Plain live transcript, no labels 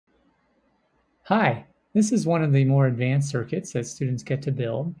Hi, this is one of the more advanced circuits that students get to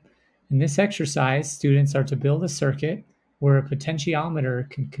build. In this exercise, students are to build a circuit where a potentiometer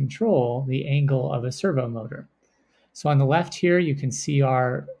can control the angle of a servo motor. So on the left here, you can see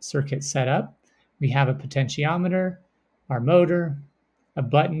our circuit setup. We have a potentiometer, our motor, a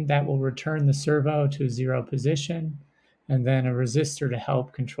button that will return the servo to zero position, and then a resistor to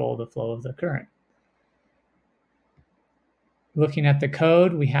help control the flow of the current. Looking at the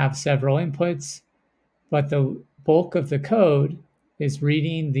code, we have several inputs, but the bulk of the code is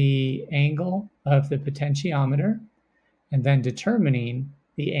reading the angle of the potentiometer and then determining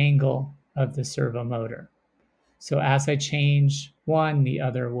the angle of the servo motor. So as I change one, the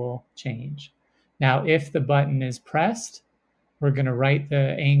other will change. Now, if the button is pressed, we're going to write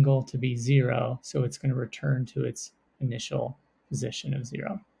the angle to be 0, so it's going to return to its initial position of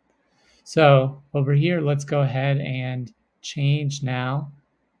 0. So over here, let's go ahead and change now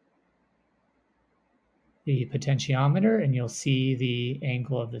the potentiometer, and you'll see the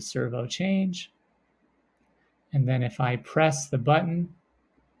angle of the servo change. And then if I press the button,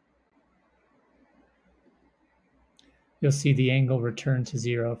 you'll see the angle return to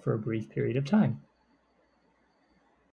 0 for a brief period of time.